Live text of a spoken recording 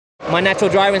My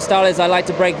natural driving style is I like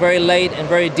to brake very late and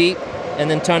very deep, and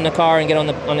then turn the car and get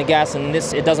on the gas. And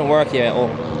it doesn't work here at all.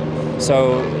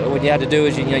 So what you have to do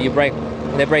is you brake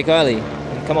early, you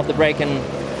come off the brake and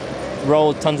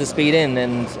roll tons of speed in.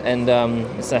 And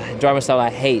it's a driving style I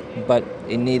hate, but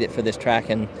you need it for this track.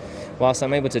 And whilst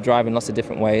I'm able to drive in lots of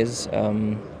different ways,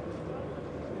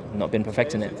 not been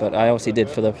perfecting it, but I obviously did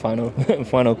for the final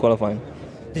qualifying.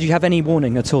 Did you have any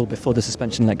warning at all before the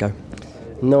suspension let go?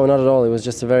 No, not at all. It was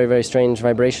just a very, very strange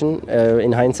vibration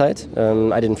in hindsight.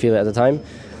 I didn't feel it at the time.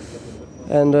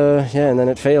 And and then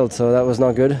it failed, so that was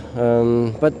not good.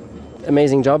 But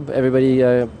amazing job. Everybody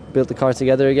built the car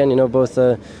together again. You know, both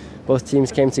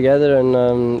teams came together,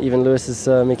 and even Lewis's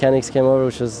mechanics came over,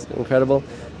 which was incredible,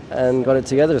 and got it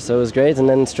together. So it was great. And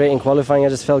then straight in qualifying, I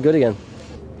just felt good again.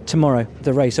 Tomorrow,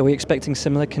 the race, are we expecting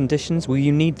similar conditions? Will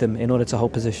you need them in order to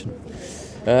hold position?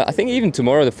 I think even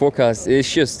tomorrow the forecast is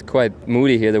just quite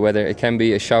moody here, the weather. It can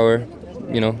be a shower,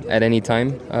 at any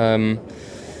time.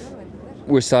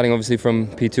 We're starting obviously from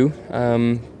P2.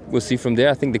 We'll see from there.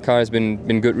 I think the car has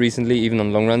been good recently, even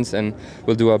on long runs, and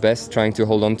we'll do our best trying to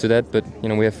hold on to that. But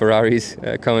we have Ferraris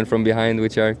coming from behind,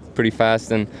 which are pretty fast,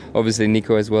 and obviously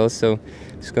Nico as well. So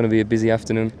it's going to be a busy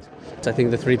afternoon. I think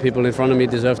the three people in front of me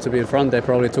deserve to be in front. They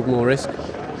probably took more risk.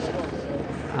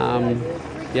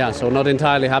 So not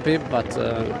entirely happy, but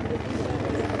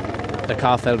the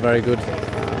car felt very good.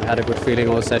 Had a good feeling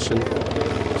all session,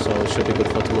 so it should be good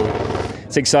for tomorrow.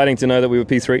 It's exciting to know that we were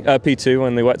P2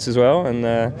 on the wets as well,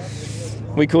 and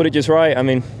we caught it just right. I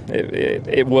mean,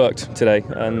 it worked today,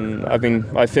 and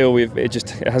I feel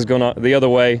it has gone up the other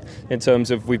way in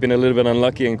terms of we've been a little bit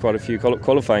unlucky in quite a few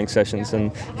qualifying sessions.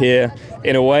 And here,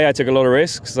 in a way, I took a lot of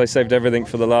risks. I saved everything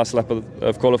for the last lap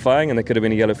of qualifying, and there could have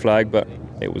been a yellow flag, but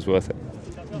it was worth it.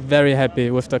 Very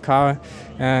happy with the car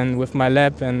and with my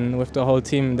lab and with the whole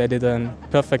team. They did a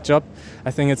perfect job.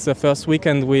 I think it's the first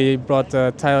weekend we brought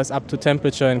the tires up to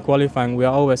temperature in qualifying. We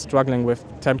are always struggling with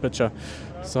temperature.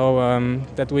 So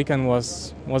that weekend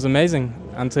was amazing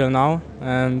until now.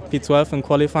 P12 in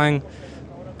qualifying,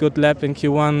 good lap in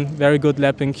Q1, very good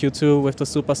lap in Q2 with the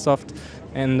super soft.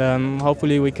 And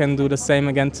hopefully we can do the same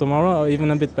again tomorrow or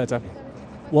even a bit better.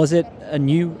 Was it a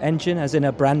new engine, as in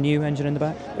a brand new engine in the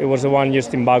back? It was the one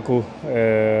used in Baku.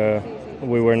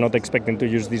 We were not expecting to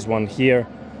use this one here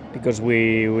because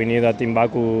we knew that in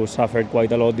Baku suffered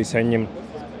quite a lot this engine.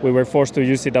 We were forced to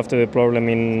use it after the problem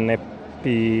in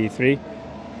P3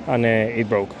 and it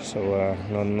broke, so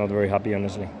not very happy,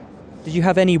 honestly. Did you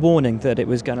have any warning that it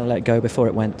was going to let go before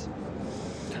it went?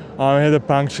 I had a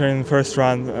puncture in first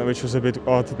run, which was a bit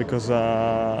odd because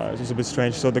it was a bit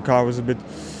strange, so the car was a bit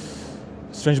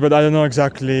strange, but I don't know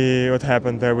exactly what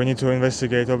happened there. We need to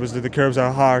investigate. Obviously the curves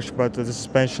are harsh, but the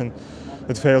suspension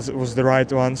that failed was the right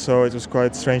one, so it was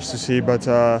quite strange to see. But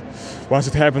once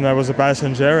it happened, I was a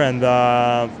passenger, and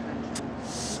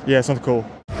it's not cool.